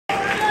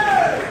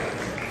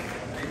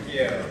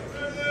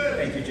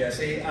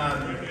Jesse.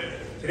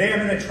 Today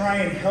I'm going to try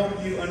and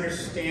help you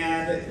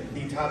understand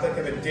the topic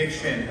of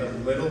addiction a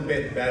little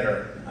bit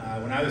better.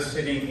 When I was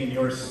sitting in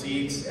your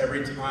seats,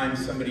 every time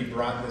somebody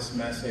brought this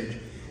message,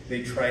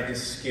 they tried to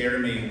scare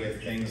me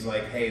with things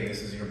like, hey,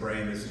 this is your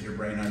brain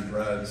on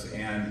drugs.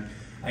 And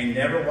I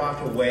never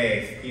walked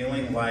away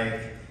feeling like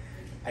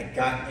I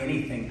got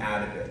anything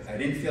out of it. I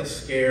didn't feel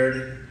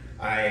scared.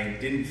 I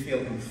didn't feel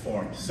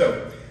informed.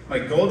 So my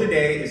goal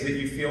today is that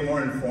you feel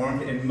more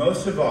informed, and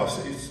most of you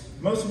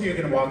are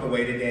going to walk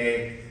away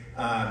today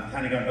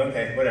kind of going,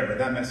 okay, whatever,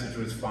 that message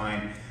was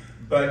fine.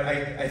 But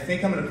I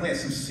think I'm going to plant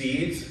some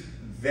seeds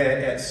that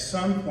at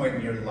some point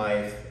in your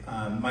life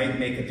might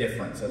make a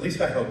difference. At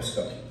least I hope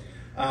so.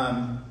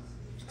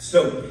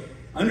 So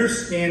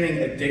understanding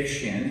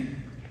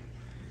addiction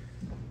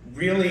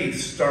really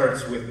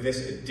starts with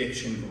this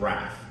addiction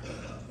graph,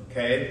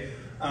 okay?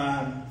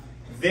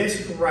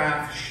 This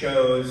graph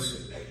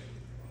shows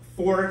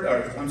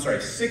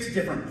 6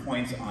 different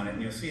points on it,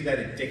 and you'll see that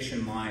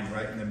addiction line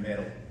right in the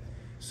middle.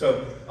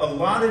 So a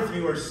lot of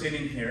you are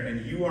sitting here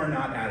and you are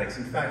not addicts.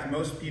 In fact,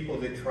 most people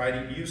that try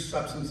to use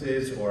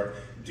substances or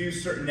do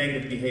certain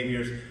negative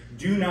behaviors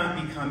do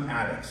not become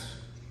addicts,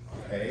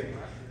 okay?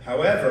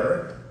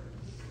 However,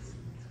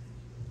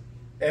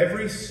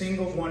 every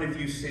single one of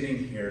you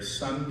sitting here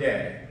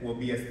someday will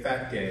be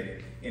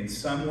affected in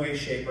some way,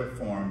 shape, or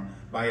form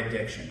by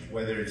addiction,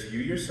 whether it's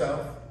you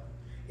yourself,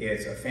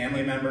 it's a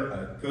family member,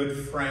 a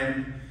good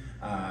friend,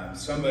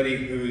 somebody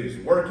who is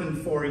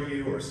working for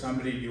you, or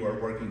somebody you are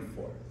working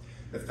for.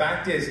 The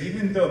fact is,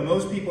 even though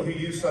most people who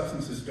use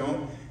substances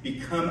don't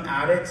become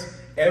addicts,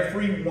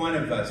 every one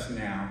of us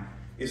now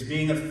is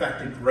being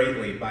affected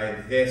greatly by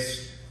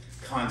this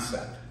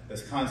concept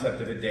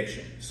of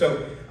addiction.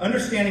 So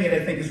understanding it,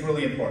 I think, is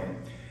really important.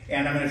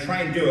 And I'm going to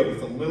try and do it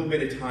with a little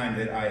bit of time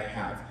that I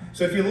have.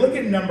 So if you look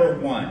at number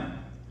 1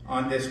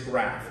 on this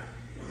graph,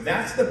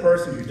 that's the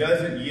person who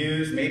doesn't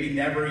use, maybe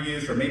never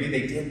used, or maybe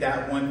they did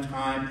that one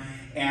time,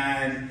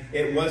 and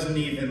it wasn't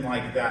even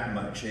like that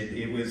much.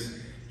 It was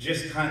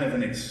just kind of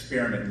an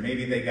experiment.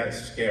 Maybe they got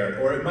scared.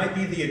 Or it might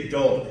be the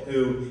adult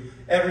who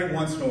every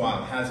once in a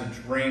while has a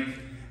drink,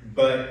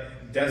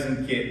 but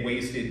doesn't get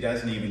wasted,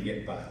 doesn't even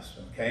get buzzed,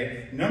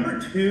 okay? Number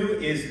 2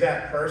 is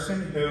that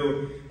person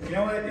who, you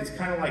know what, it's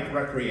kind of like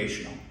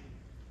recreational.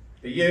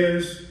 They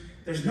use,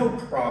 there's no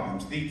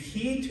problems. The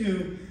key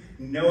to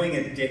knowing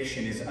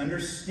addiction is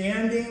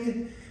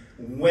understanding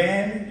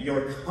when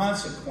your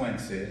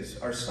consequences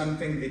are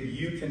something that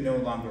you can no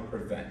longer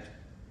prevent,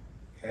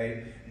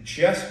 okay?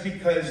 Just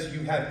because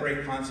you have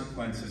great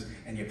consequences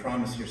and you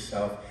promise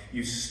yourself,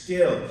 you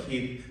still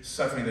keep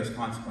suffering those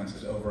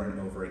consequences over and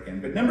over again.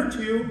 But number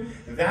 2,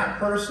 that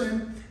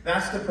person,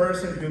 that's the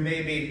person who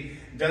maybe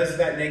does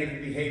that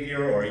negative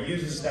behavior or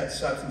uses that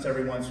substance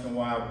every once in a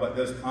while, but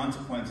those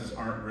consequences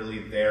aren't really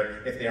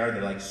there. If they are,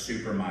 they're like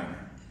super minor.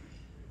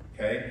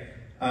 Okay?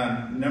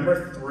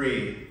 Number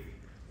 3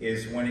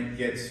 is when it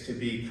gets to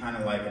be kind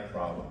of like a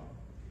problem.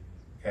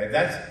 Okay?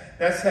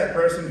 That's that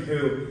person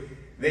who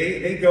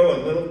they go a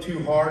little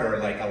too hard or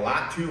like a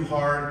lot too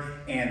hard,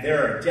 and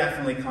there are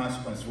definitely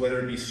consequences, whether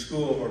it be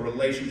school or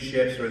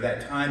relationships or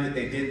that time that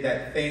they did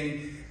that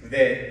thing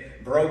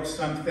that broke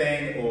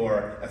something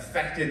or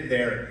affected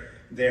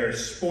their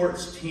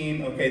sports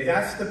team. Okay,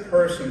 that's the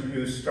person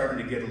who's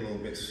starting to get a little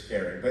bit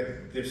scary,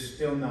 but they're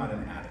still not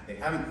an addict. They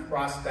haven't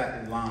crossed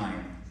that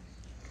line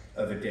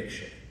of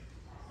addiction.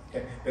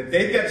 Okay? But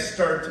they've got to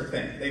start to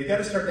think. They've got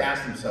to start to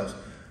ask themselves,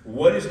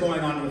 what is going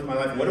on with my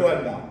life? What do I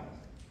want?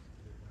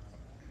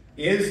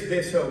 Is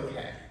this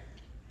okay?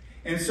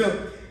 And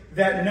so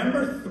that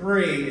number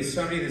 3 is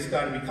somebody that's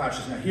got to be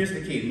cautious. Now here's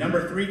the key.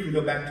 Number 3 can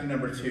go back to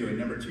number 2, and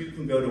number 2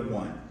 can go to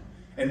 1.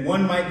 And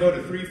 1 might go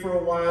to 3 for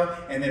a while,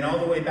 and then all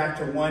the way back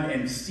to 1,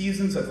 and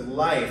seasons of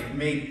life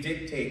may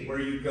dictate where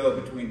you go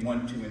between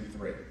 1, 2, and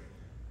 3.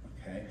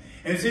 Okay?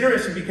 And it's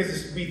interesting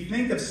because we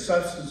think of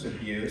substance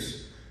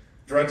abuse,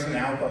 drugs and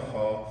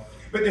alcohol,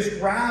 but this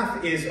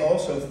graph is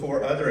also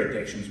for other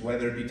addictions,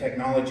 whether it be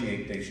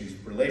technology addictions,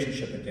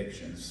 relationship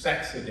addictions,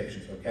 sex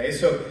addictions, okay?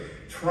 So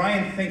try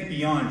and think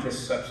beyond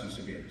just substance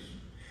abuse.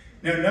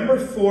 Now, number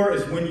 4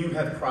 is when you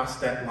have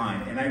crossed that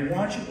line, and I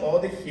want you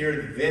all to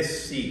hear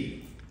this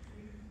seed.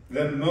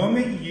 The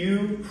moment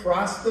you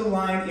cross the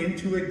line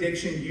into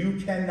addiction,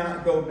 you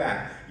cannot go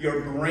back.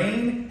 Your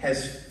brain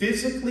has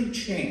physically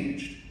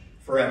changed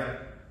forever.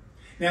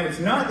 Now, it's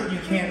not that you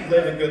can't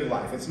live a good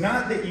life. It's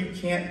not that you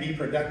can't be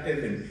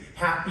productive and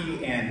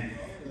happy and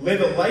live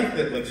a life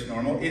that looks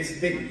normal. It's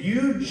that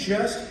you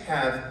just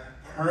have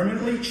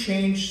permanently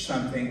changed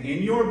something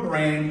in your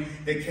brain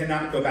that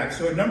cannot go back.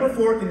 So a number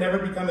 4 can never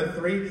become a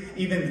 3,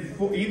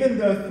 even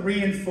though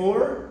 3 and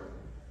 4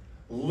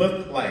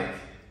 look like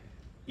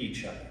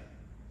each other.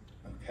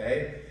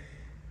 Okay?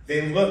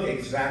 They look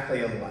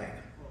exactly alike.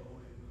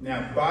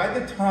 Now, by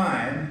the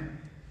time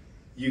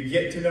you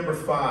get to number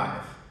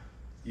 5,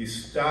 you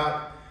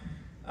stop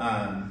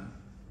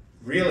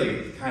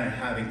really kind of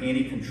having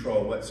any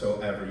control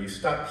whatsoever. You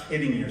stop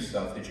kidding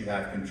yourself that you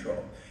have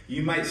control.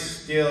 You might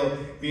still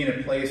be in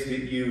a place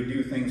that you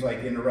do things like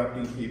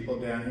interrupting people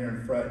down here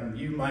in front, and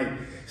you might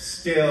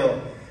still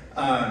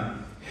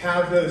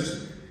have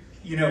those,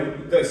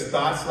 those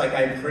thoughts like,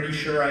 I'm pretty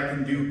sure I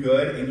can do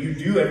good, and you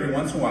do every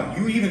once in a while.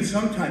 You even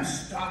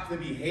sometimes stop the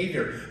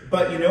behavior,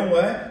 but you know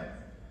what?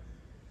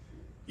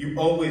 You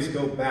always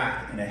go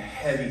back in a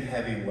heavy,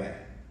 heavy way.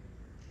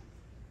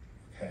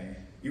 Okay?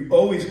 You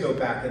always go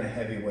back in a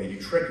heavy way.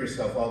 You trick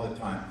yourself all the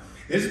time.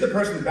 This is the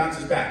person that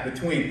bounces back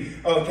between,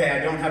 okay, I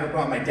don't have a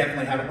problem, I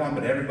definitely have a problem,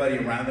 but everybody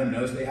around them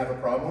knows they have a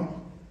problem.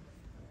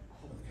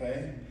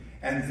 Okay?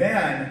 And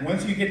then,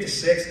 once you get to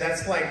 6,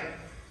 that's like,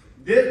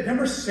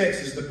 number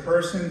 6 is the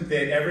person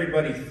that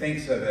everybody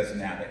thinks of as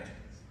an addict.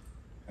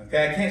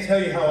 Okay, I can't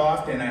tell you how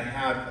often I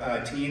have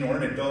a teen or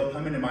an adult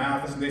come into my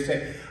office and they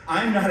say,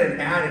 I'm not an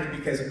addict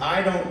because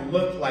I don't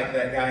look like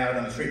that guy out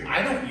on the street.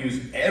 I don't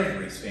use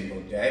every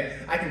single day.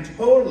 I can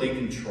totally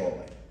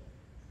control it.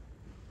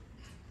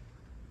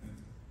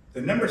 The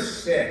number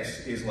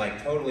 6 is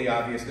like totally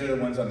obvious. They're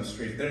the ones on the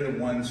street. They're the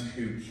ones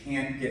who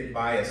can't get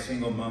by a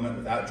single moment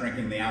without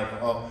drinking the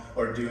alcohol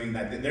or doing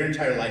that. Their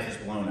entire life is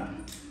blown up.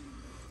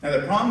 Now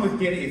the problem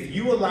with if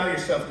you allow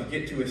yourself to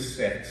get to a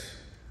 6,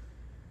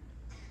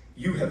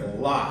 you have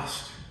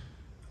lost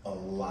a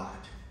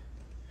lot.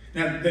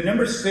 Now, the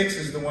number 6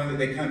 is the one that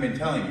they come in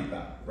telling you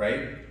about,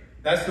 right?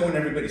 That's the one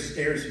everybody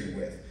scares you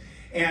with.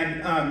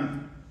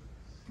 And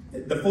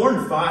the 4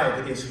 and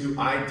 5 is who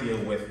I deal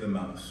with the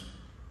most.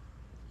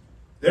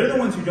 They're the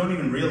ones who don't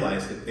even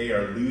realize that they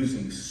are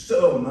losing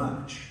so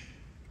much,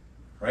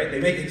 right? They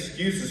make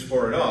excuses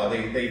for it all.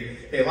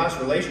 They lost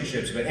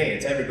relationships, but hey,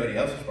 it's everybody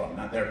else's problem,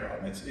 not their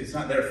problem. It's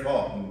not their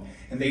fault.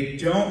 And they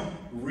don't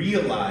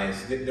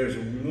realize that there's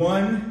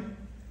one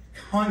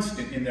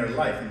constant in their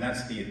life, and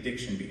that's the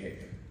addiction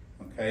behavior.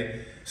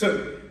 Okay?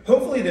 So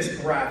hopefully this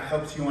graph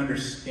helps you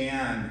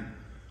understand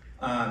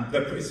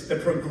the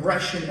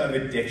progression of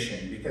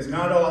addiction, because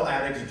not all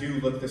addicts do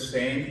look the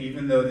same,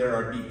 even though there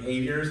are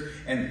behaviors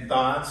and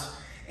thoughts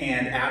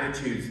and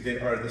attitudes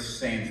that are the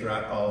same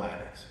throughout all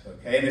addicts.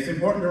 Okay? And it's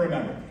important to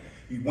remember,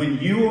 when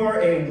you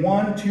are a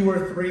 1, 2,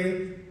 or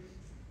 3,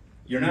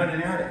 you're not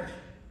an addict.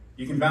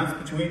 You can bounce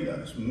between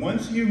those.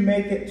 Once you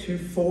make it to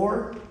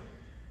 4,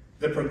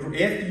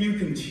 if you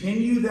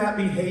continue that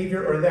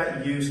behavior or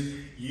that use,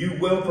 you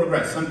will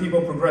progress. Some people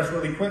progress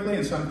really quickly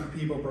and some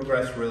people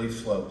progress really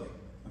slowly.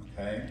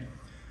 Okay?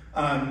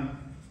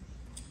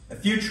 A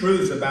few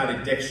truths about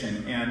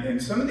addiction, and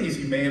some of these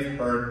you may have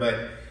heard,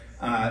 but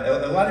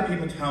a lot of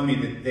people tell me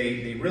that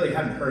they really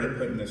haven't heard it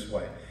put in this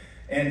way.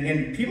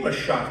 And people are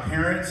shocked.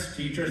 Parents,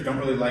 teachers don't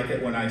really like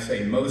it when I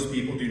say most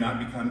people do not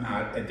become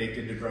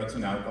addicted to drugs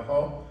and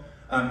alcohol.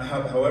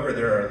 However,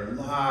 there are a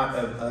lot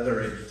of other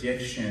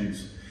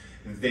addictions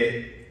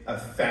that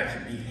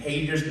affect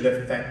behaviors that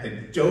affect the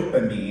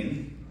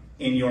dopamine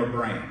in your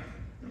brain.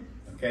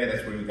 Okay,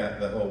 that's where we got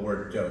the whole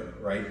word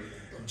dope, right?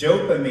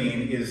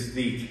 Dopamine is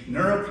the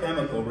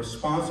neurochemical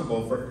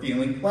responsible for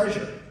feeling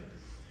pleasure.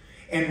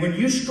 And when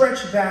you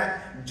stretch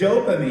that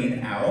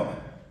dopamine out,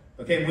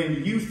 okay,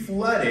 when you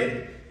flood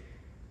it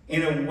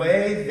in a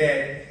way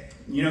that,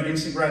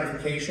 instant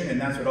gratification, and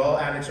that's what all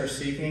addicts are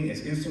seeking,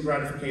 is instant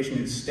gratification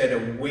instead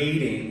of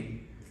waiting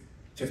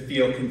to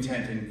feel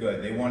content and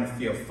good. They want to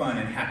feel fun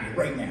and happy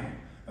right now.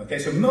 Okay,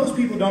 so most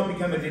people don't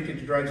become addicted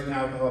to drugs and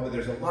alcohol, but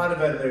there's a lot of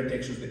other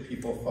addictions that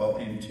people fall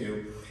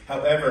into.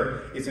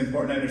 However, it's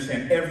important to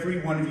understand every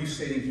one of you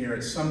sitting here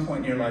at some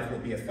point in your life will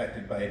be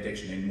affected by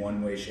addiction in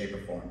one way, shape,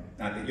 or form.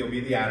 Not that you'll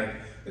be the addict,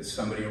 but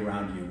somebody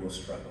around you will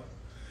struggle.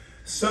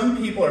 Some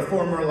people are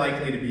far more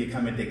likely to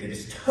become addicted.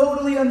 It's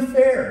totally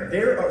unfair.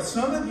 There are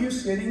some of you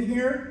sitting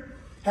here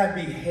have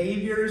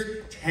behaviors,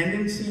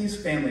 tendencies,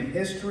 family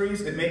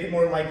histories that make it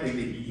more likely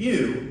that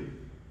you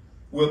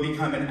will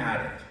become an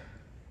addict.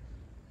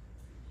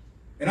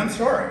 And I'm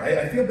sorry,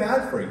 I feel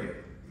bad for you.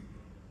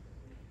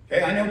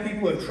 Okay, I know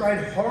people who have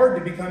tried hard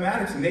to become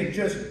addicts and they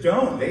just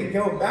don't. They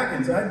go back.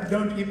 And I've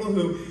known people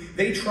who,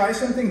 they try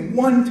something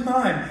one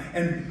time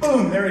and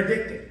boom, they're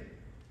addicted.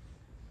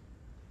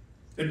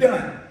 They're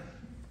done.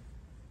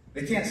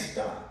 They can't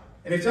stop.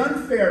 And it's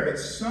unfair, but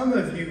some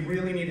of you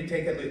really need to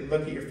take a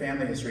look at your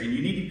family history, and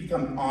you need to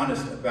become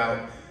honest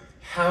about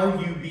how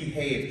you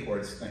behave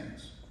towards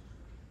things.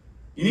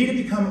 You need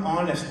to become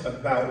honest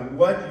about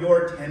what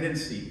your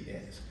tendency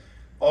is.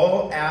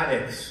 All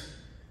addicts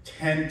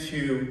tend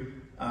to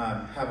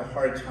have a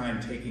hard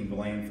time taking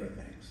blame for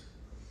things.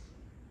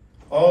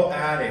 All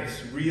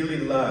addicts really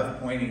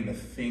love pointing the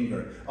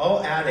finger.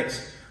 All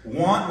addicts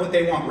want what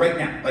they want right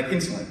now, like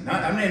instantly.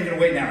 I'm not even going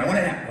to wait now. I want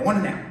it now. I want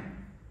it now.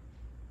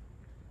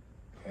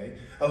 Okay?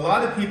 A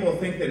lot of people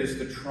think that it's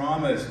the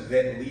traumas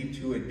that lead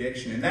to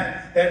addiction, and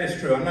that is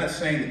true. I'm not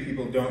saying that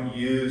people don't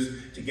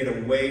use to get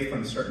away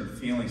from certain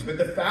feelings, but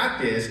the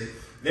fact is,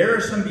 there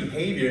are some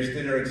behaviors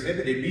that are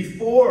exhibited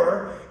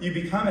before you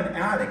become an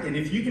addict, and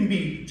if you can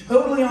be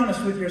totally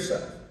honest with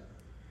yourself,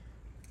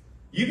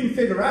 you can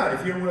figure out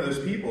if you're one of those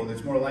people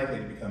that's more likely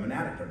to become an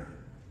addict or not.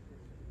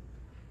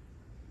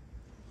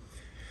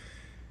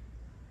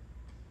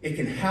 It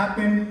can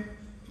happen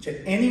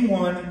To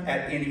anyone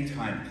at any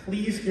time,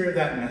 please hear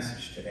that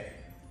message today.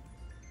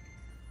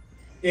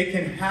 It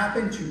can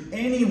happen to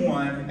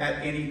anyone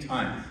at any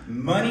time.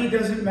 Money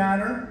doesn't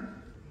matter.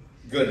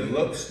 Good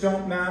looks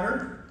don't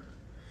matter.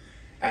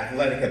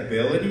 Athletic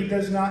ability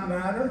does not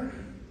matter.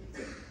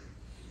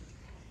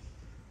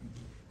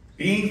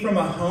 Being from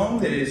a home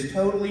that is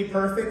totally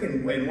perfect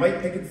and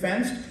white picket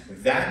fenced,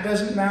 that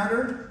doesn't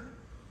matter.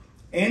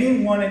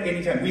 Anyone at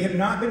any time. We have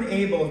not been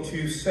able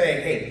to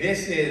say, hey,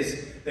 this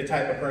is the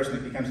type of person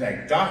that becomes an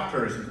addict.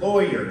 Doctors,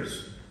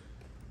 lawyers,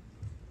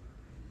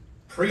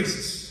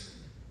 priests.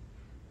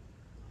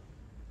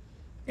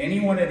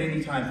 Anyone at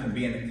any time can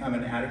become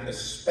an addict,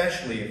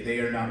 especially if they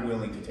are not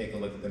willing to take a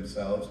look at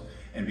themselves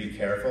and be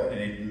careful and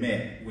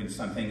admit when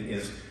something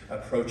is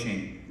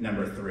approaching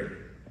number 3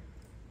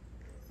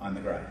 on the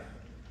graph.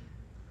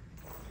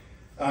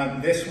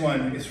 This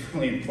one is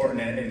really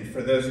important, and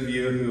for those of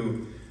you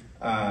who,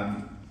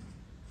 a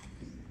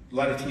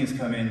lot of teens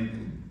come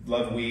in,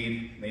 love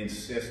weed, they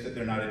insist that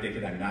they're not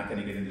addicted. I'm not going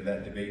to get into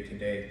that debate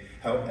today.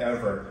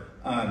 However,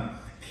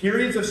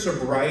 periods of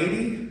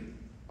sobriety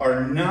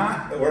or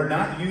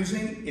not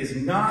using is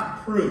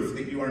not proof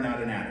that you are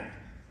not an addict.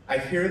 I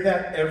hear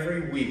that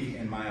every week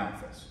in my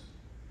office,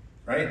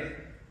 right?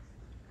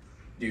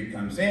 Dude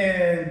comes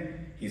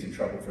in, he's in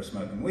trouble for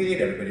smoking weed,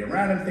 everybody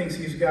around him thinks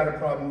he's got a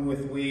problem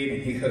with weed,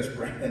 and he goes,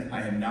 Brandon,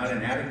 I am not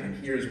an addict,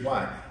 and here's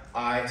why.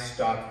 I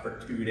stopped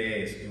for 2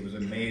 days. It was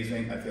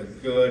amazing. I feel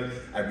good.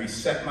 I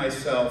reset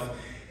myself,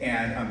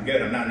 and I'm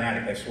good. I'm not an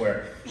addict, I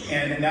swear.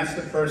 And that's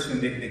the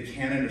person that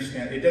can't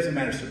understand. It doesn't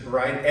matter.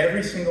 Sobriety,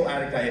 every single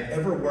addict I have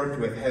ever worked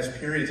with has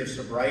periods of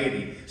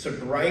sobriety.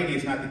 Sobriety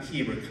is not the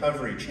key.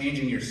 Recovery,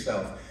 changing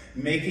yourself,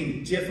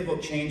 making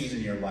difficult changes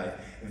in your life.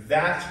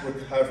 That's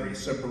recovery.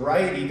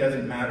 Sobriety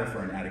doesn't matter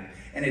for an addict,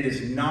 and it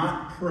is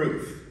not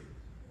proof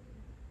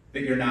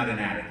that you're not an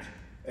addict.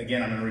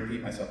 Again, I'm going to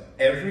repeat myself.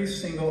 Every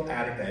single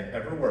addict I've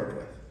ever worked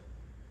with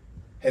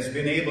has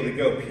been able to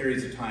go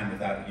periods of time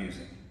without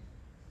using.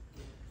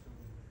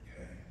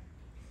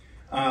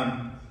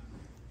 Okay.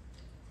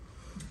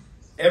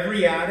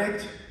 Every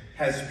addict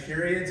has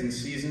periods and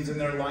seasons in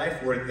their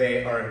life where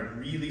they are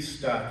really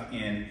stuck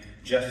in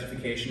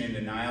justification and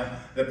denial.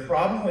 The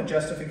problem with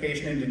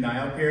justification and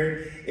denial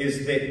period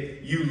is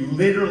that you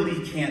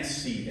literally can't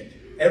see it.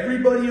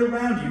 Everybody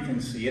around you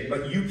can see it,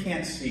 but you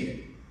can't see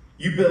it.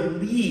 You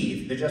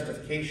believe the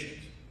justifications.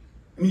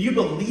 I mean, you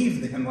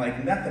believe them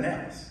like nothing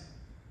else.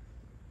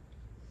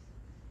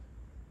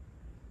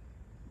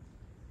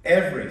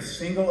 Every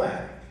single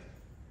addict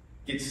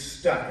gets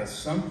stuck at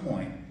some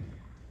point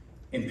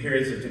in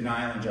periods of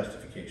denial and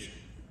justification.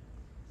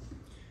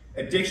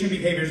 Addiction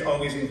behaviors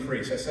always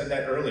increase. I said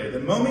that earlier.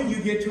 The moment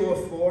you get to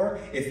a 4,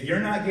 if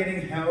you're not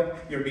getting help,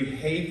 your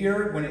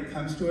behavior when it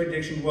comes to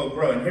addiction will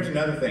grow. And here's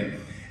another thing.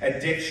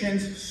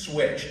 Addictions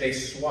switch. They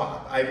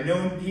swap. I've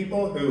known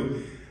people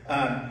who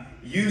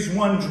use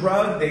one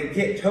drug, they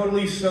get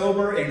totally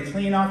sober and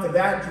clean off of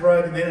that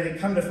drug, and then they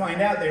come to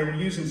find out they were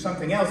using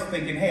something else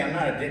thinking, hey, I'm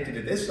not addicted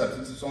to this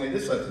substance, it's only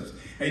this substance.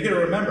 Now you got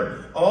to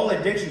remember, all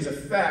addictions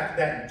affect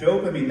that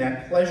dopamine,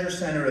 that pleasure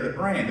center of the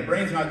brain. The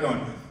brain's not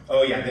going,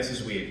 oh yeah, this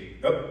is weed.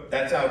 Oh,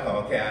 that's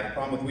alcohol. Okay, I have a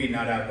problem with weed,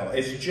 not alcohol.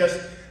 It's just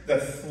the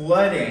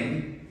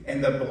flooding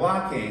and the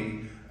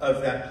blocking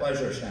of that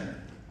pleasure center.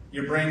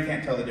 Your brain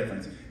can't tell the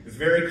difference. It's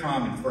very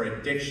common for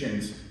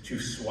addictions to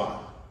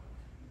swap.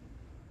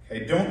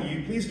 Okay,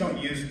 please don't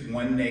use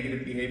one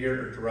negative behavior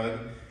or drug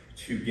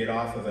to get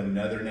off of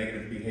another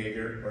negative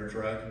behavior or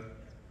drug.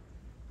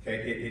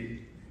 Okay,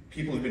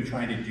 people have been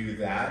trying to do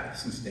that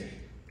since the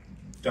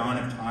dawn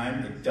of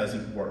time. It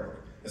doesn't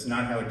work. That's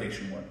not how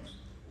addiction works.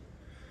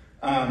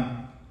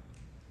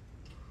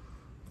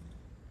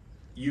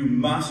 You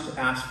must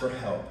ask for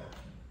help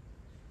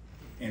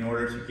in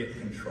order to get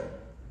control.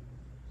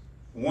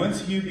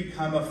 Once you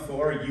become a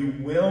 4, you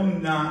will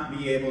not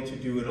be able to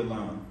do it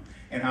alone.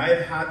 And I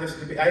have had this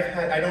debate.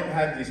 I don't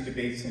have these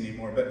debates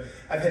anymore, but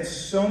I've had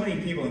so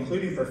many people,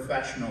 including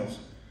professionals,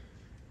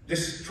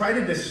 try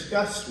to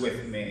discuss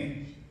with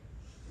me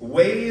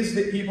ways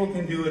that people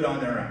can do it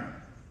on their own.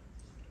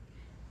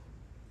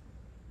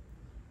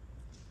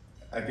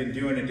 I've been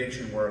doing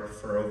addiction work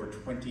for over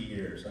 20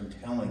 years, I'm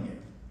telling you.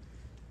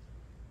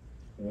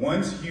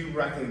 Once you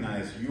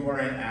recognize you are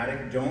an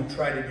addict, don't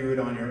try to do it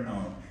on your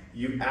own.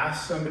 You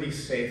ask somebody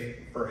safe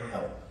for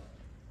help.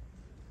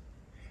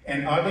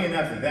 And oddly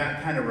enough,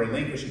 that kind of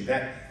relinquishing,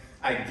 that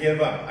I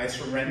give up, I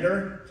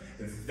surrender,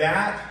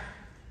 that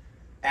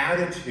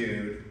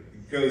attitude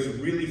goes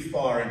really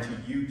far into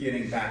you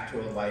getting back to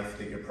a life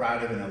that you're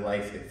proud of and a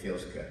life that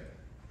feels good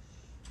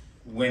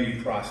when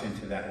you cross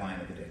into that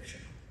line of addiction.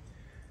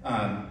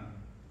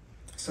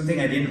 Something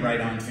I didn't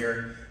write on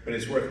here, but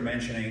it's worth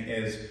mentioning,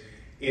 is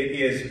it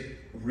is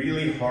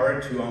really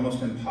hard to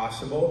almost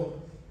impossible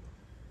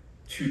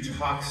to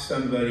talk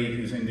somebody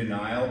who's in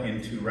denial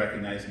into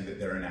recognizing that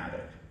they're an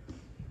addict.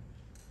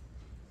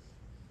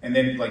 And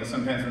then, like,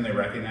 sometimes when they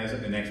recognize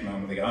it, the next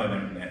moment they go, oh,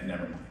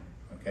 never mind.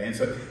 Okay, and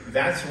so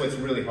that's what's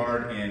really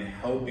hard in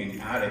helping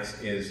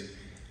addicts is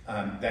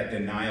that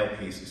denial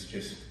piece is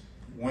just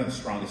one of the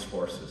strongest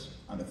forces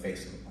on the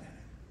face of the planet.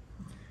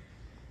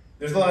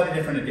 There's a lot of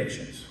different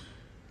addictions,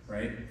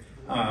 right?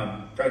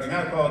 Drugs and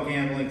alcohol,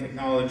 gambling,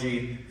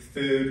 technology,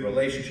 food,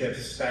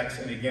 relationships, sex,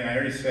 and again, I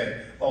already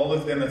said, all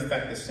of them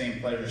affect the same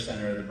pleasure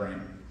center of the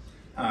brain.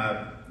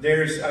 I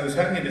was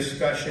having a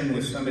discussion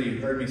with somebody who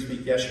heard me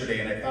speak yesterday,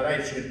 and I thought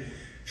I should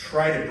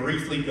try to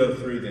briefly go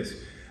through this.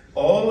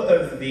 All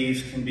of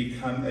these can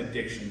become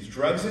addictions.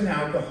 Drugs and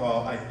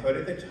alcohol, I put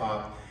at the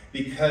top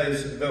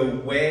because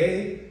the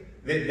way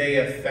that they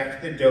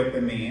affect the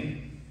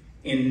dopamine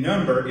in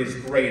number is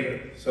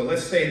greater. So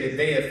let's say that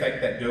they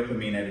affect that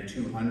dopamine at a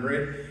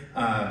 200.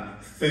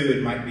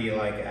 Food might be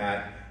like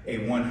at a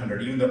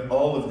 100, even though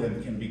all of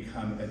them can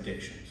become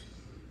addictions.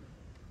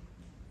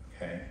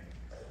 Okay.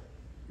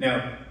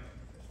 Now,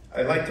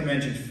 I'd like to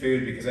mention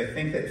food because I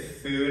think that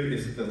food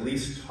is the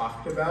least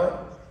talked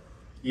about,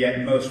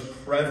 yet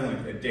most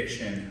prevalent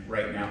addiction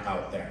right now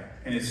out there.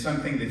 And it's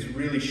something that's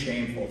really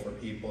shameful for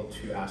people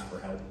to ask for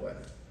help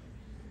with.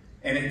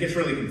 And it gets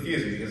really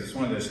confusing because it's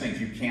one of those things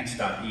you can't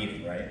stop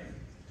eating, right?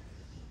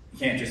 You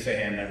can't just say,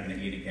 hey, I'm never going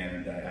to eat again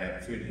and I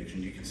have a food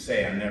addiction. You can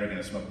say, I'm never going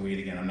to smoke weed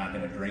again, I'm not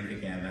going to drink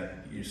again,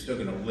 that you're still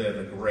going to live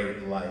a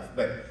great life.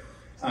 But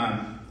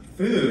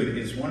food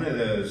is one of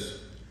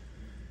those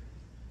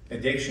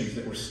addictions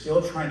that we're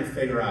still trying to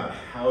figure out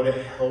how to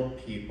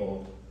help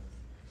people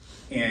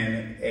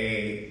in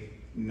a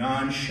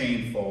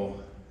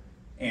non-shameful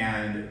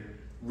and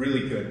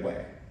really good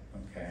way,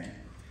 okay?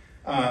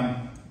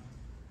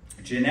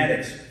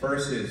 Genetics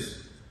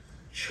versus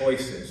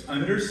choices.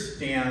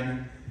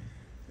 Understand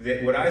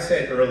that what I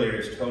said earlier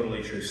is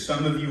totally true.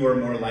 Some of you are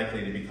more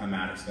likely to become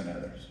addicts than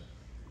others.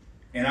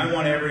 And I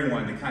want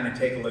everyone to kind of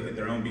take a look at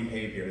their own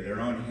behavior, their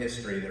own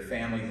history, their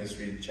family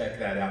history, to check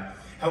that out.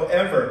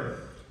 However,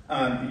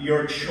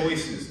 your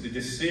choices, the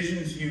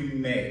decisions you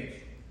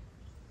make,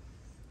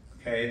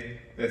 okay,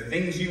 the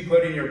things you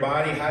put in your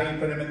body, how you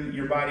put them in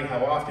your body,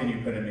 how often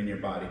you put them in your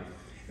body,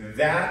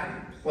 that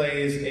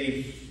plays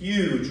a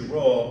huge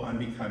role on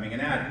becoming an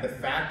addict. The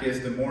fact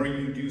is, the more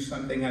you do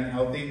something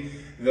unhealthy,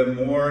 the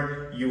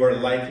more you are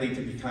likely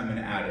to become an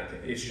addict.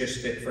 It's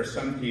just that for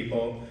some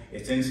people,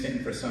 it's instant,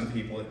 and for some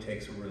people, it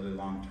takes a really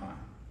long time.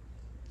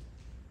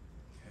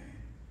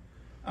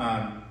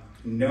 Okay.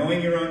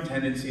 Knowing your own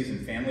tendencies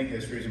and family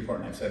history is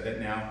important. I've said that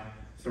now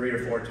 3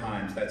 or 4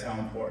 times. That's how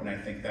important I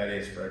think that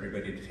is for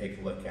everybody to take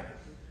a look at.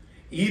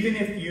 Even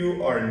if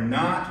you are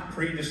not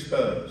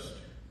predisposed,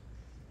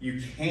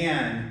 you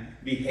can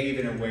behave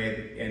in a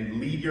way and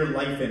lead your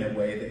life in a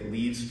way that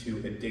leads to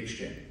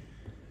addiction.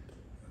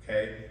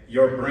 Okay?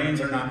 Your brains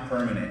are not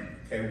permanent.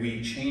 Okay?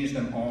 We change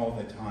them all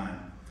the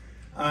time.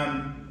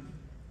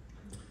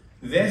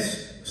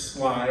 This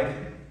slide,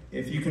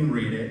 if you can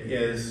read it,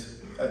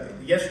 is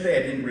yesterday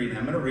I didn't read it.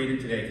 I'm going to read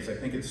it today because I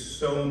think it's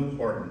so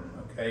important.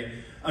 Okay?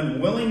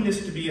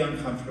 Unwillingness to be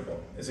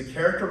uncomfortable is a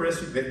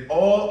characteristic that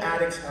all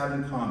addicts have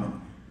in common.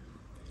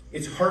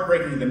 It's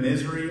heartbreaking the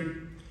misery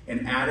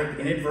an addict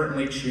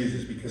inadvertently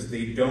chooses because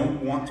they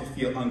don't want to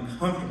feel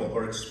uncomfortable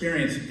or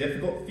experience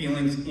difficult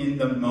feelings in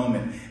the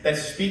moment.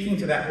 That's speaking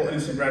to that whole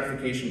instant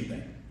gratification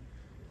thing.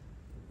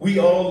 We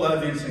all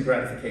love instant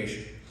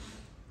gratification.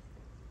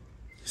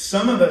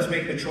 Some of us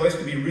make the choice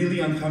to be really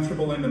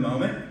uncomfortable in the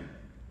moment,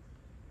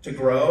 to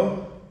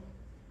grow,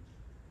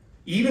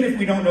 even if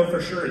we don't know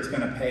for sure it's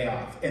going to pay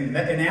off. And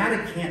an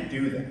addict can't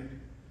do that.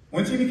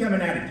 Once you become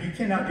an addict, you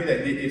cannot do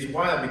that. It's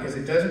wild because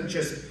it doesn't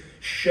just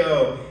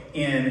show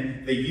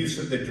in the use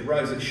of the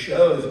drugs.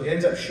 It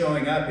ends up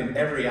showing up in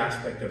every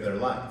aspect of their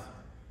life.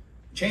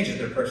 It changes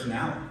their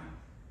personality.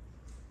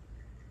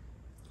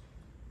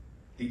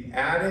 The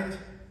addict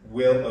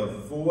will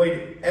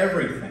avoid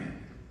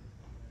everything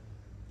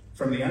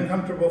from the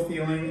uncomfortable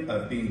feeling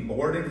of being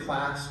bored in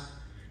class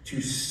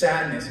to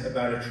sadness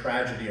about a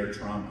tragedy or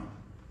trauma.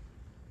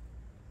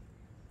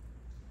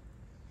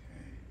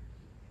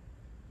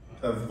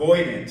 Okay.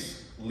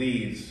 Avoidance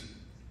leads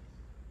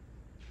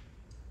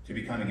to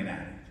becoming an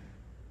addict.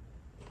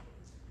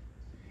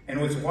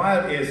 And what's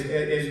wild is,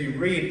 as you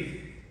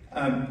read,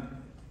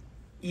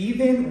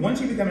 even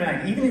once you become an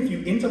addict, even if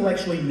you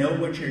intellectually know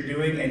what you're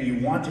doing and you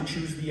want to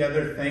choose the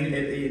other thing,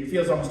 it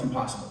feels almost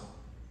impossible.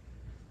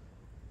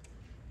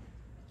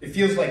 It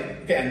feels like,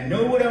 okay, I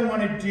know what I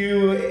want to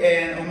do,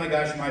 and oh my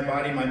gosh, my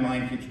body, my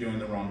mind keeps doing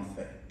the wrong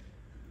thing.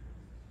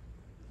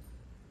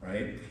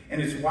 Right? And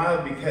it's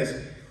wild because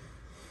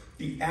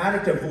the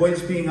addict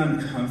avoids being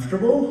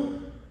uncomfortable,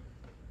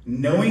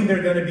 knowing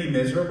they're going to be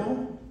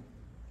miserable,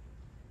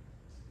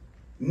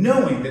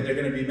 knowing that they're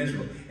going to be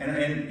miserable.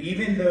 And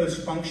even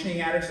those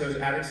functioning addicts, those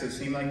addicts that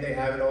seem like they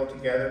have it all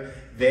together,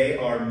 they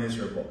are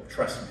miserable.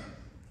 Trust me.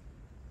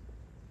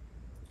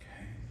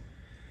 Okay?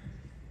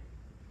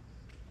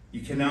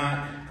 You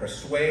cannot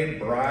persuade,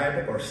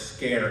 bribe, or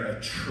scare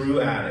a true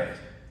addict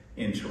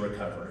into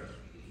recovery.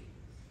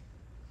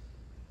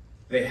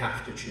 They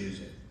have to choose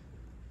it.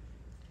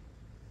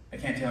 I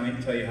can't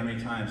tell you how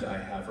many times I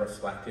have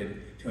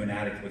reflected to an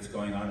addict what's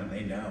going on, and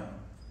they know.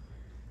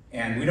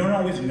 And we don't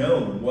always know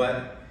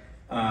what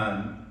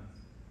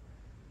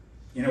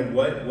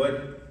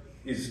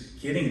is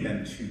getting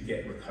them to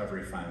get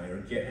recovery finally or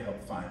get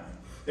help finally.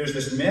 There's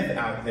this myth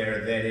out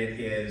there that it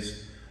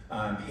is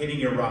hitting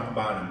your rock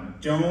bottom.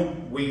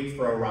 Don't wait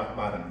for a rock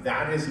bottom.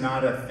 That is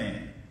not a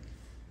thing.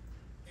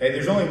 Okay,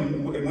 there's only,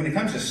 when it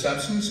comes to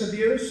substance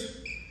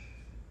abuse,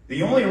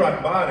 the only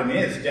rock bottom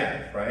is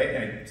death, right?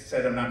 I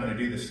said I'm not going to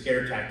do the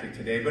scare tactic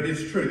today, but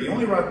it's true. The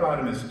only rock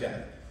bottom is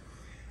death.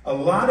 A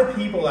lot of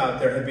people out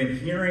there have been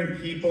hearing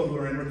people who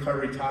are in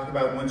recovery talk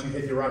about once you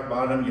hit your rock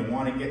bottom, you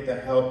want to get the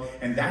help,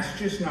 and that's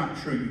just not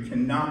true. You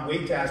cannot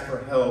wait to ask for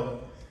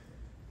help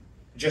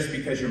just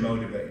because you're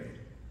motivated.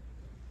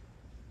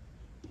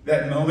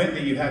 That moment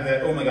that you have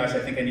that, oh my gosh, I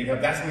think I need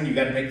help, that's when you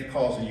got to make the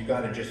calls and you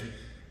got to just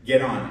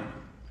get on it.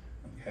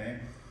 Okay?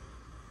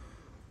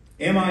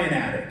 Am I an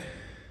addict?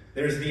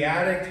 There's the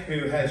addict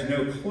who has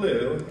no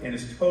clue and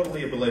is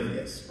totally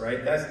oblivious,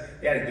 right? That's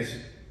the addict.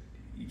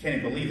 You can't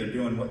even believe they're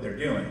doing what they're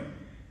doing.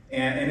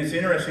 And it's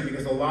interesting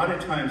because a lot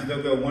of times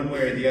they'll go one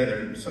way or the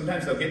other.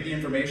 Sometimes they'll get the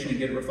information and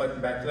get it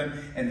reflected back to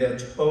them, and they'll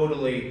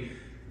totally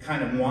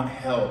kind of want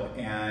help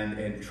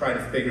and try to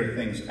figure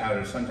things out.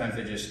 Or sometimes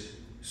they just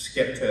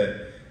skip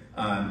to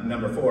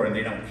number 4 and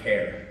they don't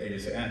care. They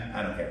just say,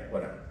 I don't care,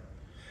 whatever.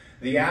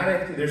 The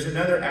addict, there's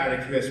another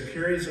addict who has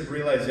periods of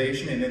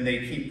realization and then they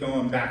keep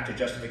going back to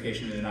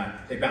justification and denial.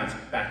 They bounce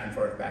back and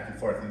forth, back and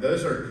forth. And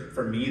those are,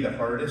 for me, the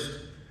hardest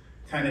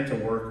kind of to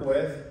work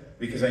with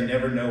because I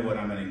never know what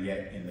I'm going to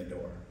get in the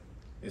door.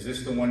 Is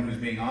this the one who's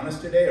being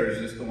honest today, or is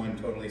this the one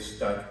totally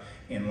stuck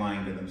in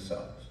lying to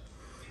themselves?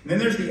 And then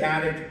there's the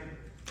addict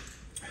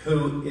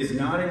who is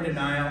not in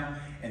denial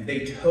and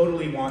they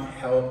totally want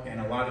help, and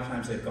a lot of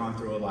times they've gone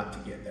through a lot to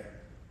get there.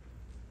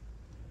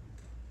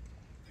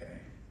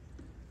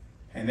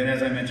 And then,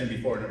 as I mentioned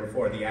before, number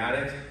 4, the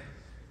addict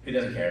who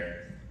doesn't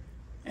care.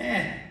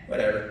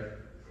 Whatever.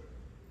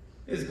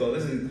 This is cool.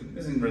 This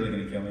isn't really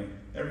going to kill me.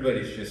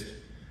 Everybody's just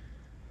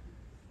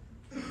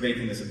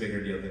making this a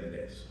bigger deal than it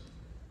is.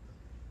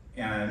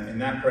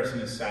 And that person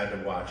is sad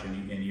to watch,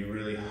 and you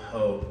really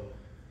hope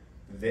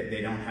that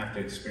they don't have to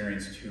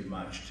experience too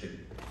much to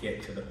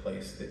get to the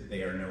place that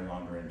they are no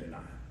longer in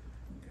denial.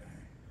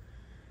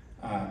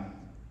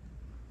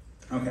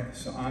 Okay,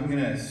 so I'm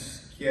going to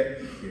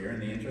skip here in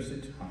the interest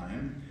of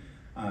time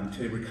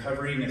to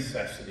recovery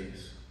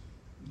necessities.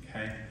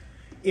 Okay?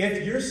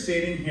 If you're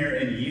sitting here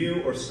and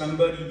you or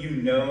somebody you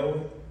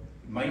know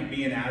might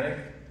be an addict,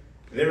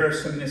 there are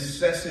some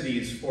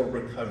necessities for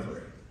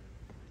recovery.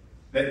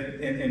 That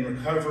in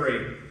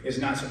recovery is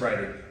not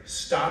sobriety.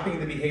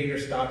 Stopping the behavior,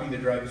 stopping the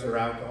drugs or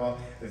alcohol,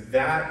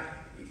 that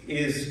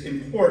is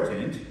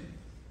important.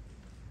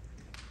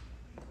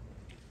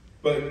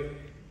 But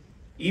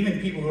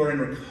even people who are in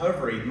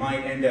recovery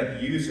might end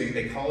up using,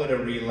 they call it a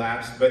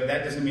relapse, but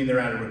that doesn't mean they're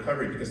out of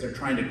recovery because they're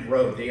trying to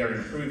grow. They are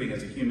improving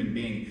as a human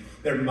being.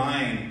 Their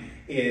mind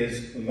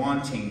is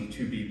wanting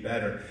to be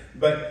better.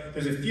 But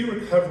there's a few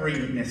recovery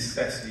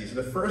necessities.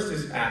 The first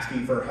is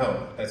asking for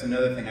help. That's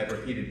another thing I've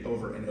repeated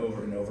over and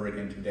over and over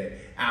again today.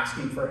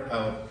 Asking for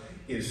help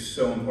is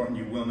so important.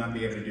 You will not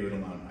be able to do it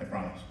alone, I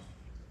promise.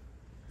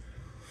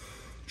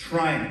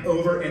 Trying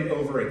over and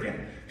over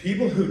again.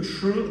 People who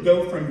truly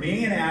go from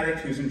being an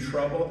addict who's in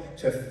trouble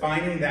to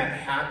finding that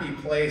happy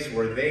place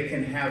where they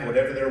can have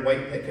whatever their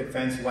white picket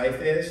fence life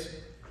is,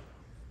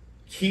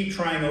 keep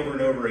trying over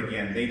and over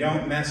again. They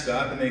don't mess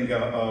up and then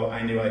go, oh,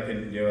 I knew I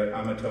couldn't do it.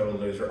 I'm a total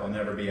loser. I'll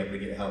never be able to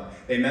get help.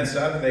 They mess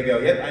up and they go,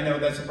 yep, I know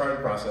that's a part of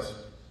the process.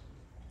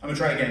 I'm going to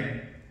try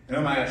again. And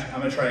oh my gosh, I'm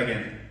going to try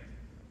again.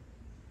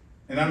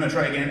 And I'm going to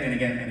try again and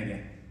again and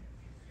again.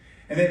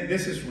 And then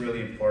this is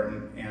really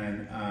important,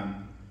 and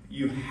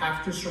you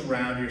have to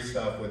surround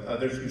yourself with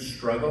others who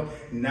struggle.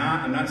 I'm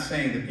not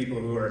saying the people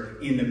who are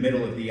in the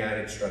middle of the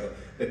addict struggle,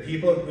 the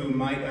people who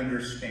might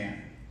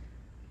understand.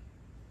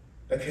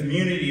 A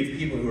community of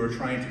people who are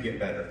trying to get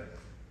better.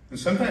 And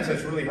sometimes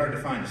that's really hard to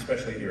find,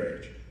 especially at your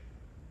age.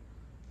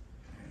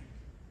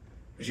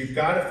 But you've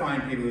got to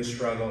find people who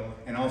struggle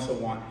and also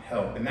want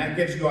help. And that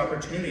gives you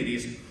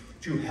opportunities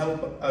to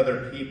help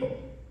other people.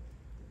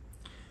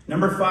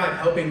 Number 5,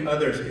 helping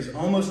others is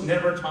almost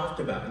never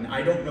talked about, and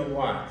I don't know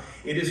why.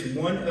 It is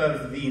one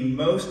of the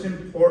most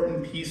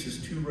important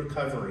pieces to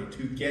recovery,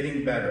 to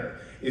getting better,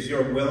 is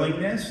your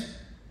willingness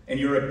and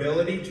your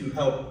ability to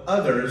help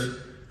others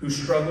who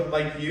struggle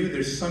like you.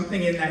 There's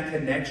something in that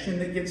connection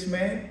that gets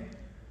made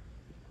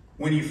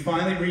when you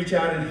finally reach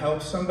out and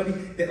help somebody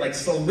that like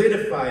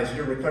solidifies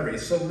your recovery. It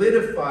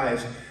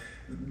solidifies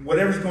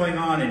whatever's going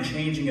on and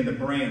changing in the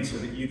brain so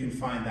that you can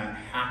find that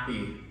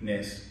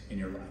happiness in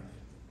your life.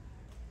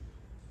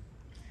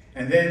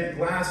 And then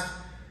last,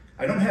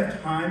 I don't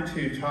have time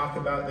to talk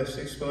about the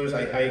 6 pillars.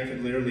 I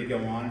could literally go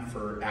on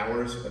for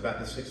hours about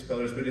the 6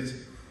 pillars, but it's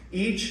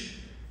each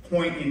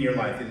point in your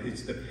life.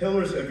 It's the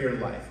pillars of your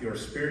life: your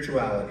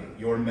spirituality,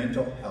 your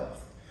mental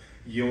health,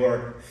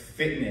 your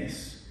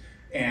fitness,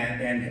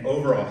 and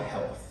overall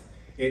health.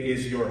 It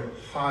is your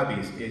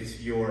hobbies, it's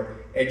your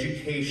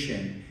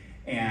education,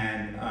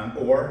 and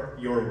or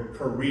your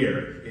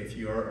career if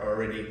you're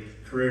already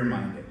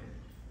career-minded.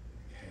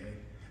 Okay?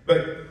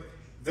 But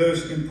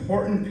those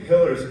important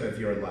pillars of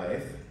your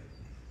life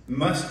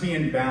must be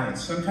in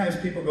balance. Sometimes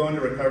people go into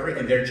recovery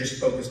and they're just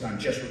focused on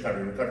just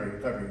recovery, recovery,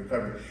 recovery,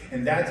 recovery.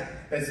 And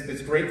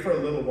that's great for a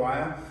little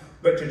while,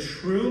 but to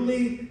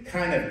truly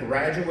kind of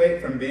graduate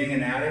from being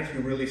an addict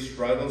who really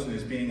struggles and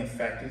is being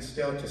affected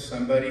still to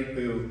somebody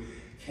who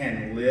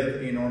can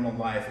live a normal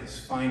life is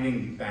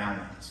finding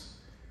balance.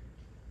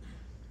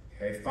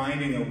 Okay,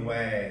 finding a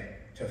way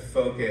to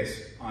focus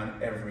on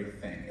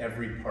everything,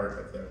 every part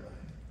of their life.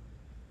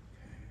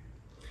 Okay.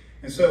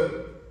 And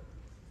so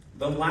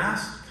the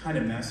last kind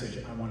of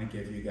message I want to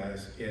give you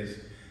guys is,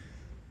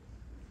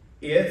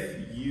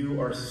 if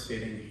you are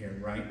sitting here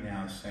right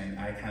now saying,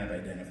 I kind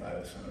of identify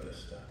with some of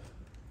this stuff,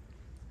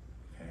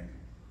 okay,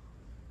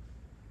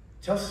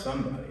 tell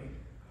somebody.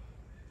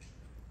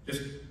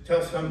 Just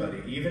tell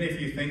somebody. Even if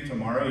you think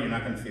tomorrow you're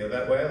not going to feel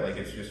that way, like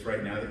it's just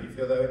right now that you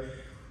feel that way,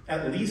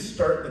 at least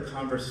start the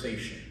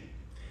conversation.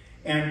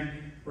 And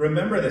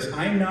remember this,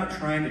 I'm not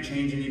trying to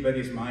change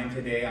anybody's mind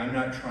today. I'm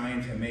not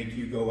trying to make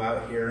you go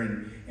out here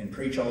and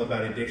preach all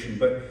about addiction,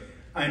 but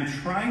I'm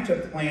trying to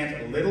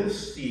plant little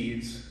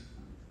seeds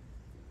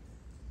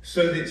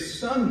so that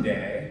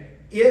someday,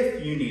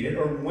 if you need it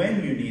or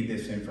when you need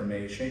this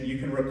information, you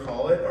can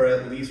recall it, or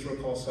at least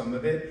recall some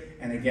of it,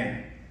 and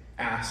again,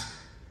 ask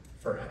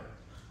for help.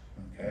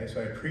 Okay,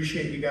 so I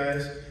appreciate you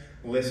guys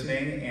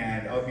listening,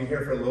 and I'll be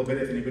here for a little bit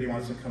if anybody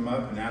wants to come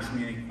up and ask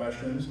me any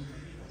questions.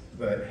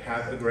 But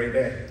have a great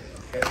day.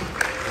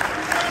 Okay?